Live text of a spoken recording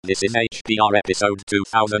This is HPR episode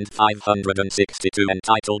 2562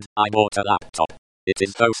 entitled, I Bought a Laptop. It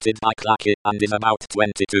is hosted by Clacky and is about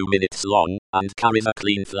 22 minutes long, and carries a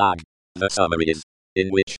clean flag. The summary is, in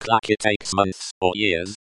which Clacky takes months or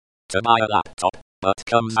years to buy a laptop, but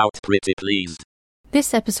comes out pretty pleased.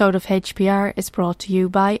 This episode of HPR is brought to you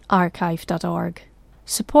by archive.org.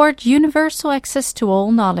 Support universal access to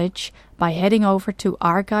all knowledge by heading over to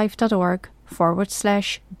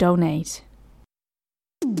archive.org/donate.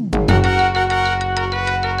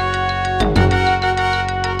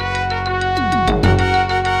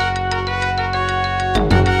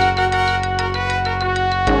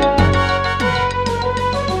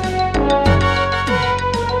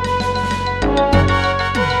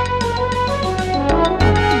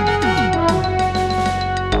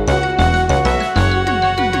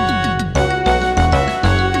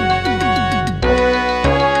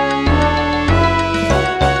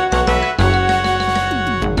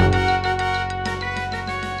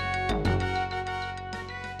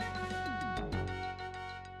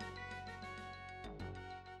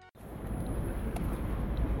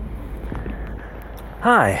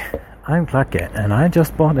 Hi, I'm Clacky and I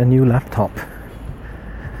just bought a new laptop.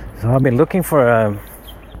 So I've been looking for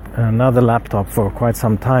another laptop for quite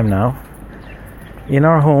some time now. In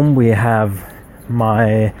our home we have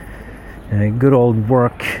my good old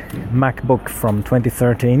work MacBook from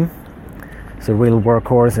 2013. It's a real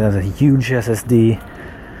workhorse. It has a huge SSD,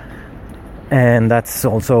 and that's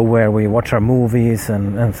also where we watch our movies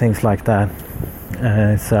and things like that.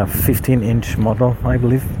 It's a 15-inch model, I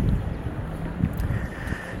believe.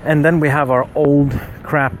 And then we have our old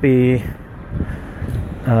crappy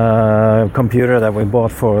computer that we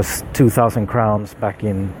bought for 2,000 crowns back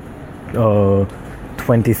in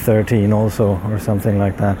 2013 also, or something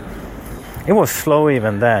like that. It was slow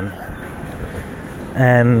even then,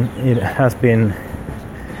 and it has been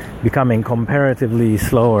becoming comparatively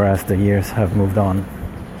slower as the years have moved on.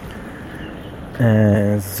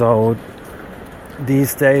 So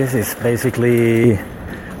these days it's basically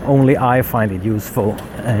only I find it useful,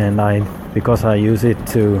 and because I use it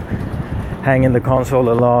to hang in the console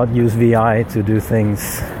a lot, use VI to do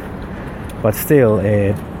things. But still,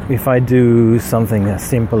 if I do something as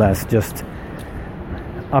simple as just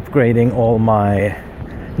upgrading all my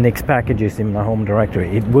Nix packages in my home directory,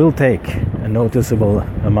 it will take a noticeable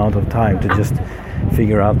amount of time to just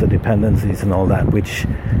figure out the dependencies and all that, which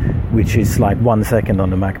is like 1 second on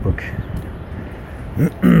the MacBook.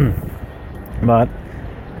 But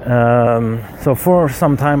so for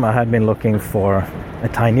some time I had been looking for a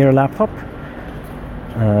tinier laptop,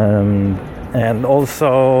 and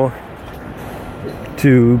also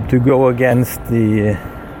to go against the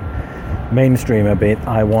mainstream a bit,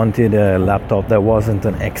 I wanted a laptop that wasn't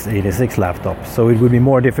an x86 laptop, so it would be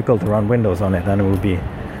more difficult to run Windows on it, and it would be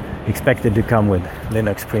expected to come with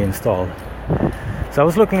Linux pre-installed. So I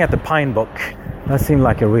was looking at the Pinebook. That seemed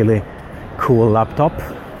like a really cool laptop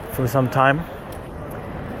for some time.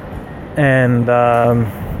 And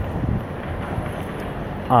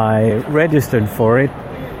I registered for it,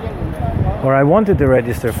 or I wanted to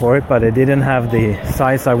register for it, but it didn't have the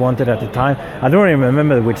size I wanted at the time. I don't even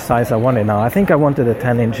remember which size I wanted now. I think I wanted a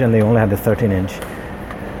 10-inch and they only had a 13-inch.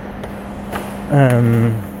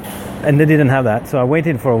 And they didn't have that, so I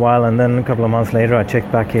waited for a while, and then a couple of months later I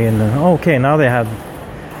checked back in, and okay, now they have.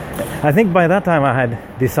 I think by that time I had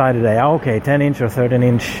decided, 10-inch or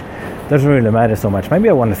 13-inch doesn't really matter so much. Maybe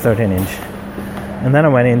I want a 13-inch. And then I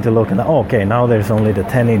went in to look, and now there's only the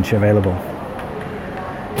 10-inch available.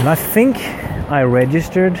 And I think I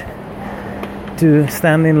registered to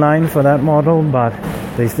stand in line for that model, but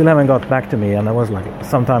they still haven't got back to me, and that was like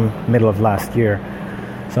sometime middle of last year.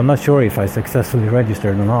 So I'm not sure if I successfully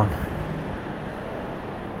registered or not.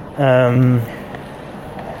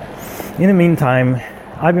 In the meantime,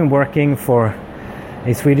 I've been working for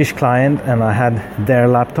a Swedish client, and I had their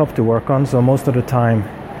laptop to work on, so most of the time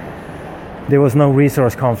there was no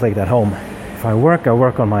resource conflict at home. If I work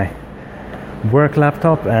on my work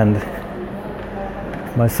laptop, and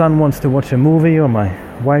my son wants to watch a movie, or my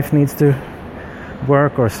wife needs to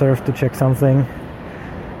work or surf to check something,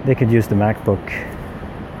 they could use the MacBook.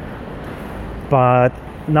 But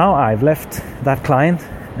now I've left that client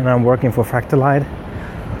and I'm working for Fractalide,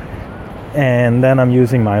 and then I'm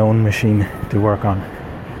using my own machine to work on.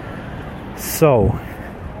 So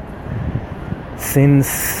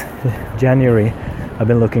since January I've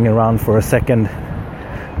been looking around for a second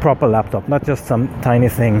proper laptop, not just some tiny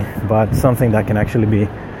thing, but something that can actually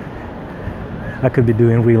I could be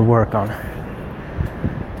doing real work on.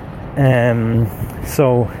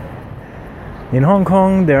 So in Hong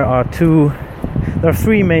Kong there are two there are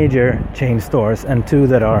 3 major chain stores and 2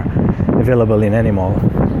 that are available in any mall.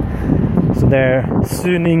 So they're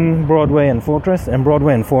Suning, Broadway and Fortress, and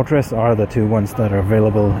Broadway and Fortress are the 2 ones that are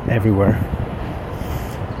available everywhere.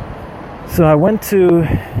 So I went to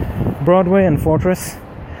Broadway and Fortress,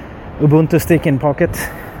 Ubuntu stick in pocket,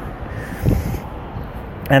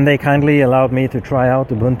 and they kindly allowed me to try out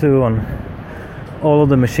Ubuntu on all of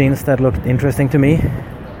the machines that looked interesting to me.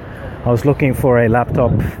 I was looking for a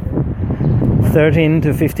laptop 13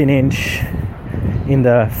 to 15 inch in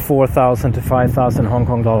the 4,000 to 5,000 Hong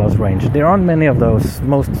Kong dollars range. There aren't many of those,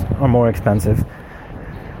 most are more expensive,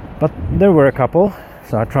 but there were a couple.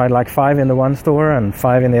 So I tried like 5 in the one store and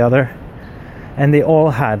 5 in the other, and they all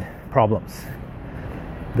had problems.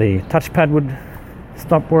 The touchpad would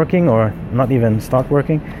stop working, or not even start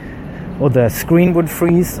working, or the screen would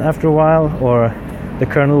freeze after a while, or the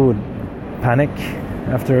kernel would panic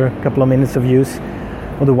after a couple of minutes of use,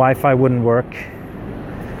 or the Wi-Fi wouldn't work.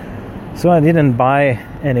 So I didn't buy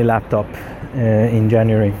any laptop in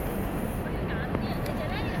January.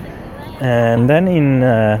 And then in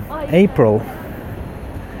April,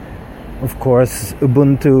 of course,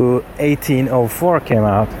 Ubuntu 18.04 came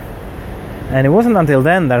out. And it wasn't until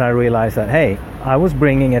then that I realized that, hey, I was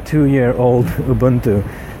bringing a 2-year-old Ubuntu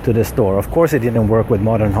to the store. Of course, it didn't work with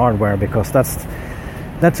modern hardware, because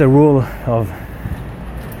that's a rule of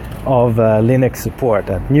Linux support.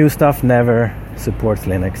 That new stuff never supports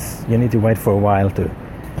Linux. You need to wait for a while to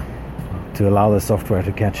allow the software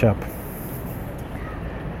to catch up.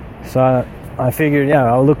 So I figured,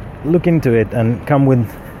 yeah, I'll look into it and come with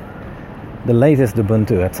the latest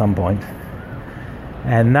Ubuntu at some point.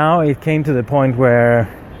 And now it came to the point where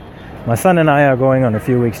my son and I are going on a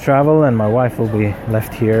few weeks travel, and my wife will be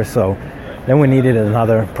left here, so then we needed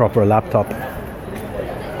another proper laptop.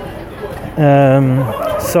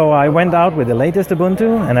 So I went out with the latest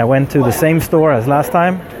Ubuntu, and I went to the same store as last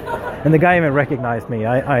time, and the guy even recognized me.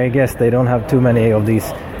 I guess they don't have too many of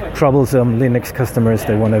these troublesome Linux customers.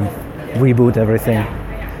 They want to reboot everything.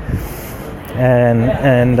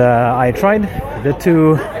 And I tried the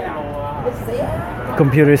 2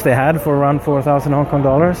 computers they had for around 4,000 Hong Kong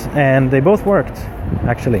dollars, and they both worked,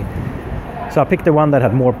 actually. So I picked the one that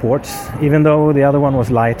had more ports, even though the other one was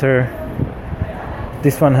lighter.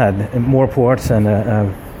 This one had more ports and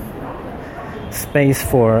a space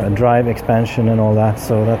for a drive expansion and all that,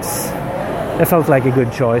 so that felt like a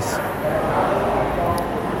good choice.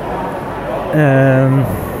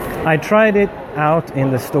 I tried it out in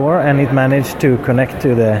the store, and it managed to connect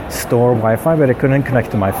to the store Wi-Fi, but it couldn't connect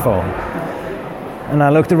to my phone. And I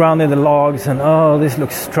looked around in the logs, and this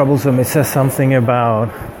looks troublesome. It says something about,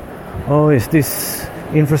 is this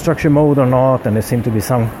infrastructure mode or not? And there seemed to be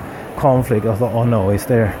some conflict. I thought, no, is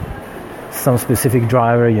there some specific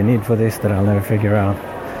driver you need for this that I'll never figure out?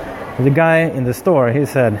 But the guy in the store, he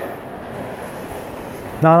said,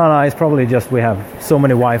 no, it's probably just we have so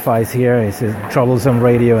many Wi-Fis here. It's a troublesome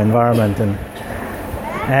radio environment,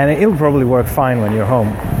 and it'll probably work fine when you're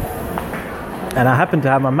home. And I happen to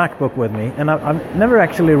have my MacBook with me, and I've never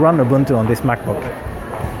actually run Ubuntu on this MacBook.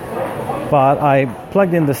 But I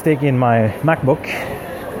plugged in the stick in my MacBook,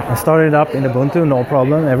 I started it up in Ubuntu, no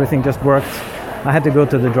problem, everything just worked. I had to go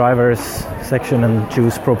to the drivers section and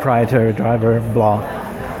choose proprietary driver, blah,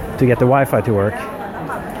 to get the Wi-Fi to work.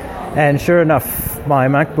 And sure enough, my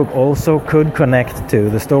MacBook also could connect to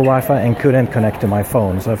the store Wi-Fi and couldn't connect to my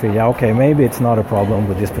phone. So I figured, okay, maybe it's not a problem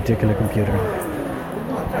with this particular computer.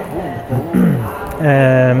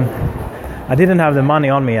 I didn't have the money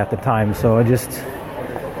on me at the time, so I just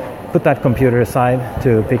put that computer aside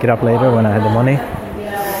to pick it up later when I had the money.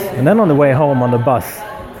 And then on the way home on the bus,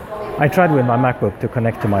 I tried with my MacBook to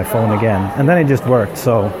connect to my phone again, and then it just worked.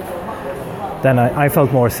 So then I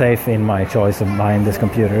felt more safe in my choice of buying this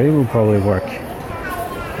computer. It will probably work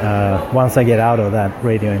once I get out of that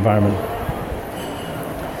radio environment.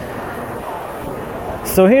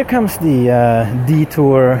 So here comes the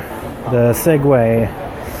detour, the segue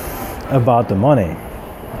about the money,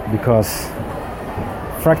 because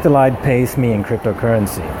Fractalite pays me in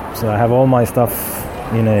cryptocurrency. So I have all my stuff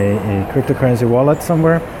in a cryptocurrency wallet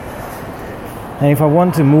somewhere. And if I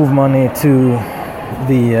want to move money to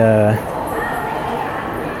the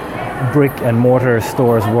brick and mortar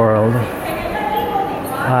stores world,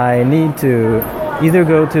 I need to either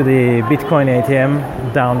go to the Bitcoin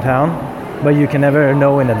ATM downtown, but you can never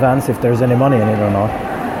know in advance if there's any money in it or not.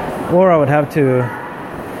 Or I would have to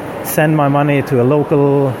send my money to a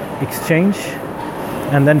local exchange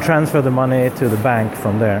and then transfer the money to the bank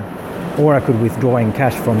from there. Or I could withdraw in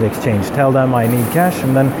cash from the exchange, tell them I need cash,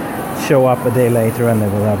 and then show up a day later and they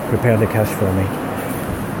will have prepared the cash for me.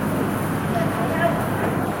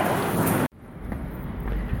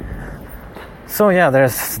 So yeah,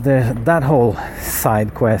 there's that whole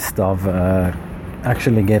side quest of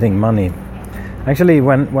actually getting money. Actually,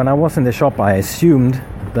 when I was in the shop, I assumed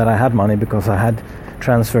that I had money because I had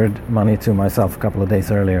transferred money to myself a couple of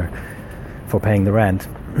days earlier for paying the rent.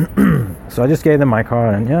 So I just gave them my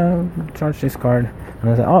card and charge this card. And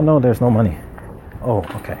I said, oh no, there's no money. Oh,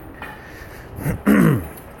 okay.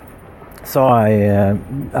 So I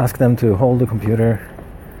asked them to hold the computer,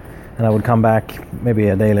 and I would come back maybe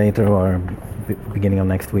a day later or beginning of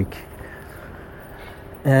next week.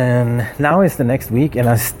 And now it's the next week, and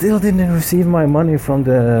I still didn't receive my money from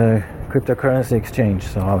the cryptocurrency exchange,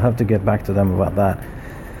 so I'll have to get back to them about that.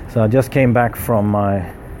 So I just came back from my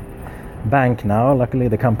bank now. Luckily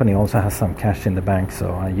the company also has some cash in the bank,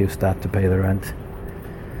 so I used that to pay the rent.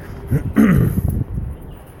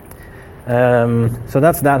 So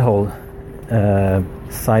that's that whole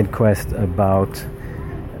side quest about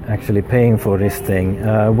actually paying for this thing.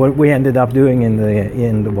 What we ended up doing in the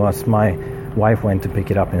end was my wife went to pick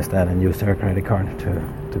it up instead and used her credit card to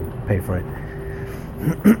pay for it.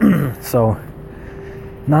 So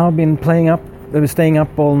now I've been staying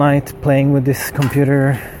up all night playing with this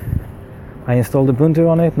computer. I installed Ubuntu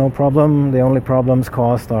on it, no problem. The only problems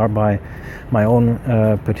caused are by my own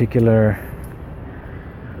particular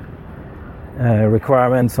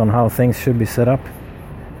requirements on how things should be set up.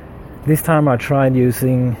 This time I tried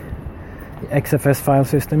using the XFS file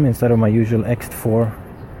system instead of my usual ext4.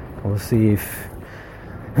 We'll see if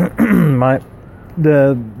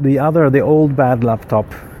the old bad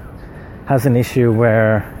laptop has an issue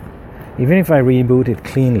where even if I reboot it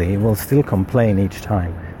cleanly, it will still complain each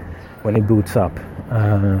time when it boots up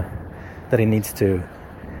that it needs to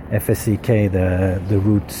FSCK the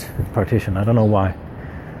root partition. I don't know why.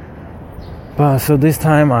 But so this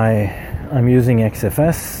time I'm using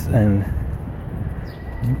XFS, and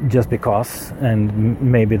just because, and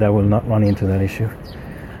maybe that will not run into that issue.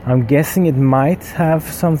 I'm guessing it might have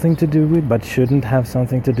something to do with, but shouldn't have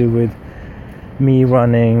something to do with me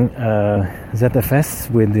running ZFS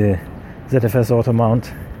with the ZFS auto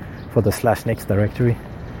mount for the /nix directory.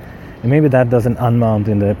 And maybe that doesn't unmount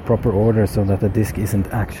in the proper order so that the disk isn't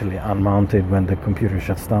actually unmounted when the computer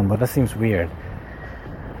shuts down, but that seems weird.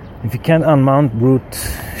 If you can't unmount, root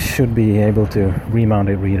should be able to remount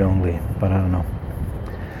it read-only, but I don't know.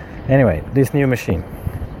 Anyway, this new machine.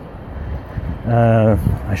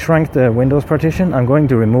 I shrunk the Windows partition. I'm going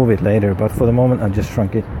to remove it later, but for the moment I just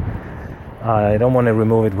shrunk it. I don't want to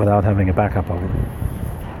remove it without having a backup of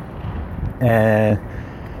it.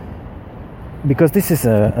 Because this is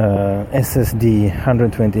a SSD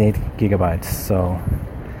 128 gigabytes, so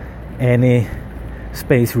any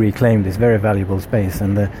space reclaimed is very valuable space,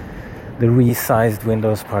 and the resized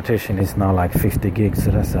Windows partition is now like 50 gigs,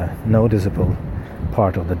 so that's a noticeable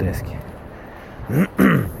part of the disk.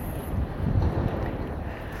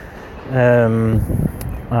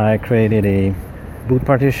 I created a boot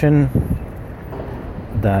partition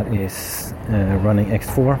that is running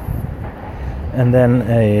ext4, and then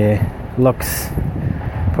a Lux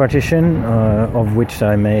partition of which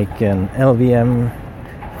I make an LVM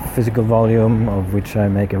physical volume, of which I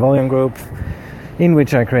make a volume group, in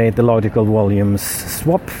which I create the logical volumes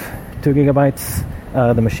swap 2 gigabytes.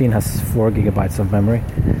 The machine has 4 gigabytes of memory.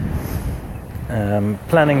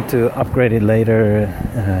 Planning to upgrade it later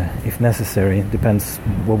if necessary. Depends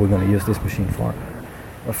what we're going to use this machine for.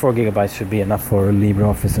 But 4 gigabytes should be enough for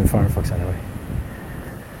LibreOffice and Firefox anyway.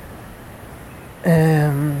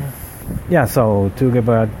 So 2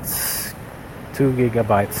 gigabytes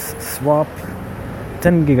swap,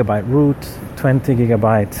 10 gigabyte root, 20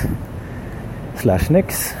 gigabyte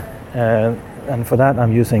 /nix, and for that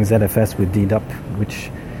I'm using ZFS with DDUP, which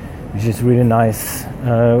is really nice.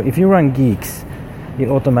 If you run Geeks, it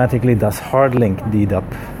automatically does hard link DDUP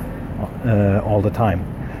all the time.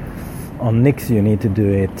 On Nix you need to do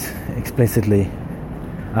it explicitly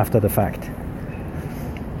after the fact.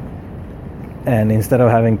 And instead of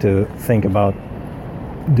having to think about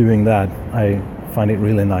doing that, I find it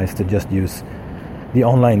really nice to just use the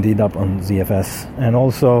online DDUP on ZFS. And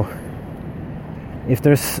also, if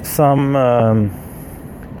there's some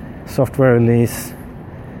software release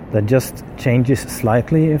that just changes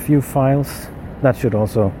slightly a few files, that should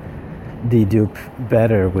also dedupe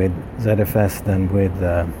better with ZFS than with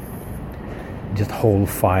just whole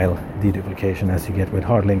file deduplication as you get with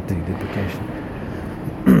hard link deduplication.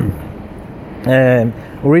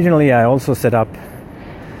 Originally I also set up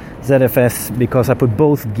ZFS because I put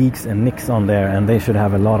both Geeks and Nix on there, and they should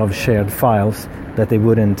have a lot of shared files that they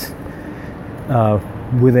wouldn't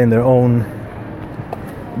within their own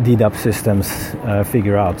DDUP systems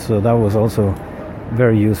figure out. So that was also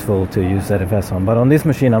very useful to use ZFS on. But on this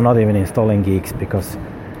machine I'm not even installing Geeks because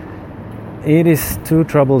it is too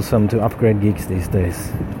troublesome to upgrade Geeks these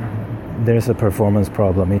days. There's a performance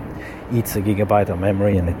problem. It eats a gigabyte of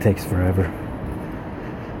memory and it takes forever.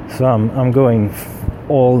 So I'm going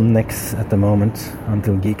all NICs at the moment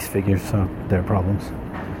until Geeks figures out their problems.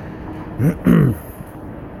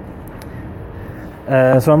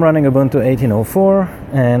 So I'm running Ubuntu 18.04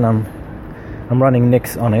 and I'm running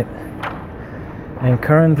NICs on it. And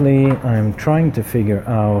currently I'm trying to figure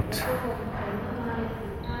out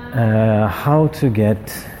how to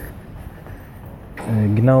get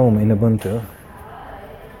GNOME in Ubuntu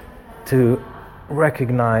to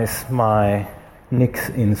recognize my NICs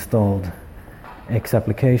installed X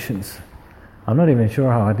applications. I'm not even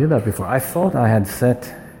sure how I did that before. I thought I had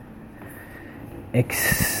set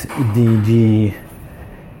XDG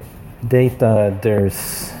data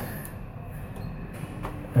there's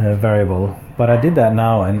variable, but I did that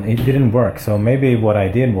now and it didn't work. So maybe what I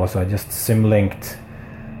did was I just symlinked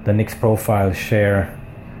the NICs profile share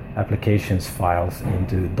applications files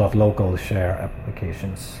into .local share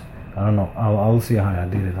applications. I don't know. I'll see how I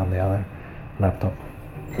did it on the other laptop.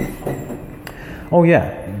 Oh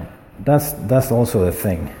yeah, that's also a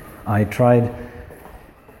thing. I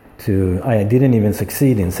didn't even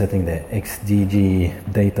succeed in setting the XDG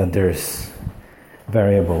data there's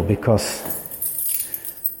variable because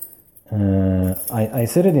I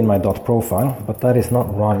set it in my .profile, but that is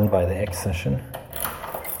not run by the X session.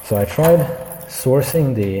 So I tried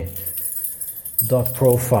sourcing the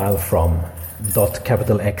 .profile from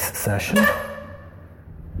 .X session.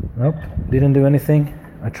 Nope, didn't do anything.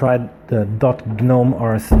 I tried the .gnome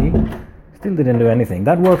RC, still didn't do anything.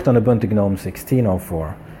 That worked on Ubuntu GNOME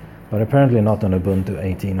 16.04, but apparently not on Ubuntu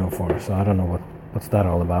 18.04, so I don't know what's that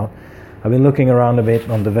all about. I've been looking around a bit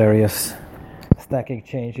on the various Stack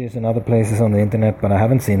exchanges and other places on the internet, but I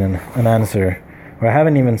haven't seen an answer, or I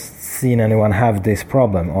haven't even seen anyone have this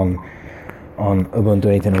problem on Ubuntu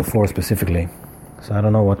 18.04 specifically. So I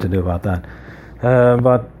don't know what to do about that.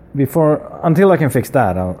 But until I can fix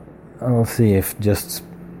that, I'll see if just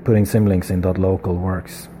putting symlinks in .local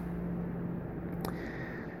works.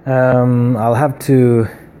 I'll have to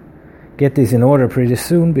get this in order pretty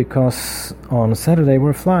soon because on Saturday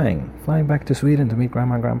we're flying back to Sweden to meet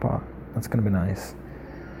Grandma and Grandpa. That's gonna be nice.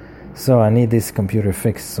 So I need this computer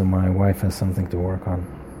fixed so my wife has something to work on.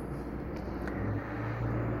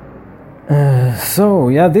 So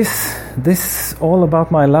yeah, this all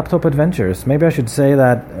about my laptop adventures. Maybe I should say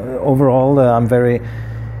that overall I'm very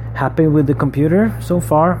happy with the computer so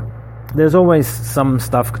far. There's always some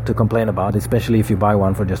stuff to complain about, especially if you buy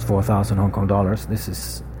one for just 4,000 Hong Kong dollars. This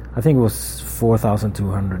is, I think it was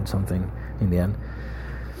 4,200 something in the end.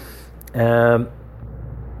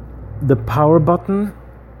 The power button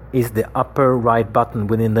is the upper right button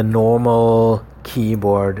within the normal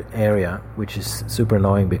keyboard area, which is super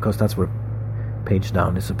annoying because that's where page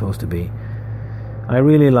down is supposed to be. I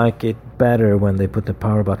really like it better when they put the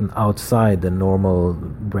power button outside the normal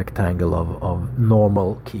rectangle of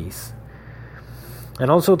normal keys. And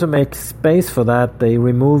also to make space for that, they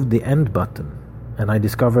removed the end button. And I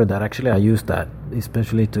discovered that actually I use that,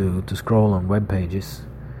 especially to scroll on web pages.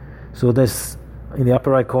 So there's, in the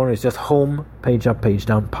upper right corner, is just home, page up, page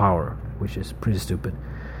down, power, which is pretty stupid.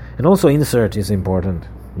 And also insert is important.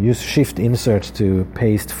 Use shift insert to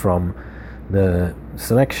paste from the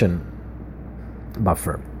selection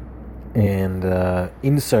buffer. And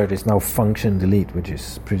insert is now function delete, which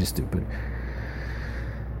is pretty stupid.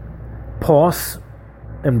 Pause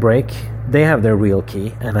and break, they have their real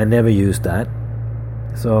key, and I never used that.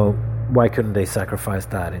 So why couldn't they sacrifice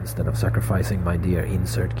that instead of sacrificing my dear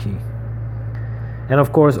insert key? And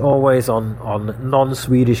of course, always on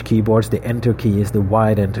non-Swedish keyboards, the enter key is the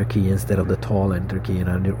wide enter key instead of the tall enter key, and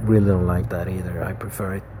I really don't like that either. I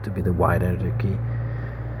prefer it to be the wide enter key.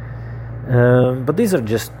 But these are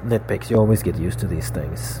just nitpicks. You always get used to these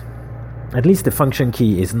things. At least the function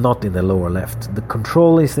key is not in the lower left. The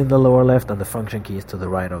control is in the lower left, and the function key is to the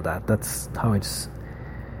right of that. That's how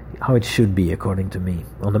it should be, according to me.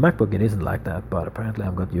 On the MacBook, it isn't like that, but apparently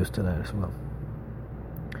I've got used to that as well.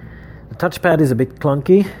 The touchpad is a bit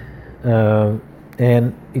clunky,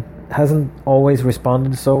 and it hasn't always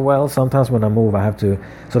responded so well. Sometimes when I move, I have to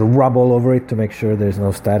sort of rub all over it to make sure there's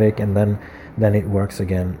no static, and then it works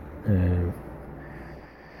again.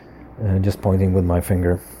 Just pointing with my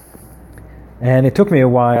finger. And it took me a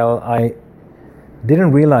while. I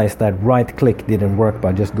didn't realize that right click didn't work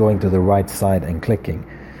by just going to the right side and clicking.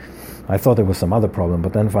 I thought there was some other problem,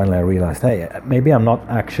 but then finally I realized, hey, maybe I'm not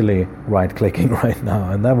actually right clicking right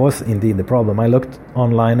now. And that was indeed the problem. I looked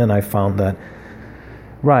online and I found that,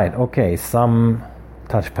 right, okay, some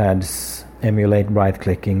touchpads emulate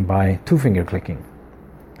right-clicking by two-finger clicking.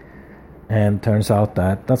 And turns out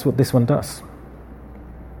that that's what this one does.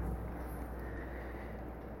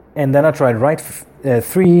 And then I tried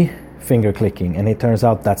three-finger clicking, and it turns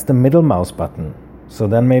out that's the middle mouse button. So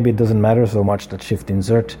then maybe it doesn't matter so much that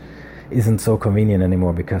Shift-Insert isn't so convenient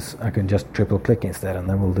anymore, because I can just triple-click instead, and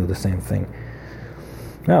then we'll do the same thing.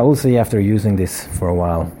 Now we'll see after using this for a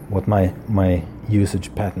while what my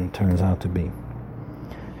usage pattern turns out to be.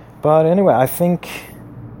 But anyway, I think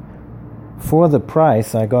for the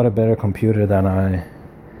price I got a better computer than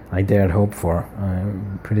I dared hope for.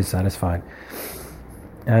 I'm pretty satisfied.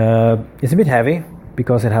 It's a bit heavy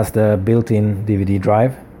because it has the built-in DVD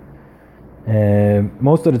drive.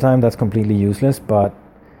 Most of the time that's completely useless, but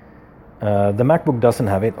the MacBook doesn't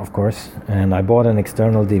have it, of course, and I bought an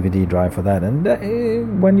external DVD drive for that.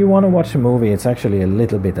 And when you want to watch a movie, it's actually a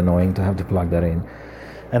little bit annoying to have to plug that in.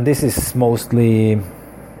 And this is mostly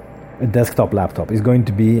a desktop laptop. It's going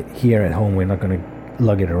to be here at home. We're not going to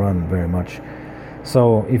lug it around very much.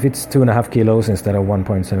 So if it's 2.5 kilos instead of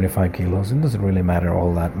 1.75 kilos, it doesn't really matter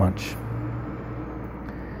all that much.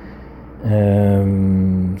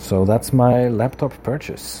 So that's my laptop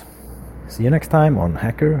purchase. See you next time on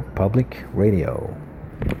Hacker Public Radio.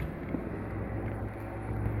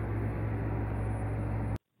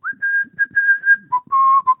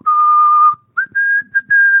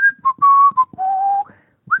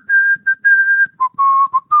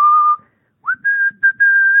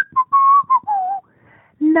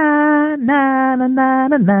 Na na na na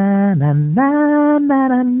na na na na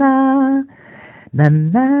na na. Na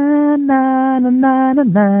na na na na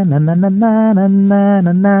na na na na na na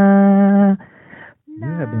na na.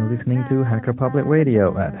 You have been listening to Hacker Public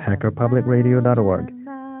Radio at hackerpublicradio.org.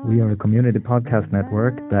 We are a community podcast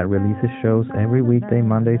network that releases shows every weekday,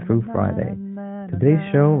 Monday through Friday. Today's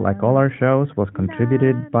show, like all our shows, was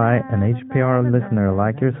contributed by an HPR listener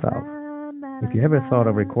like yourself. If you ever thought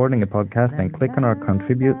of recording a podcast, then click on our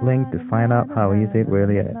contribute link to find out how easy it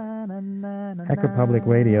really is. Hacker Public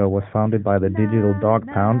Radio was founded by the Digital Dog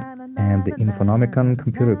Pound and the Infonomicon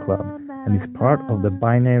Computer Club, and is part of the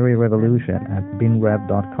binary revolution at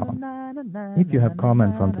binrev.com. If you have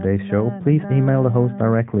comments on today's show, please email the host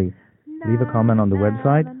directly, leave a comment on the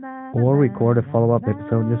website, or record a follow-up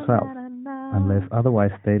episode yourself. Unless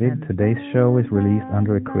otherwise stated, today's show is released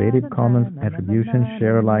under a Creative Commons Attribution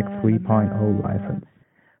Share Alike 3.0 license.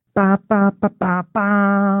 Ba ba ba ba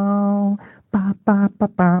ba. Ba ba ba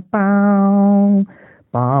ba ba.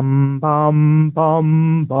 Bum bum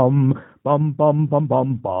bum bum bum bum bum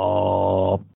bum bum.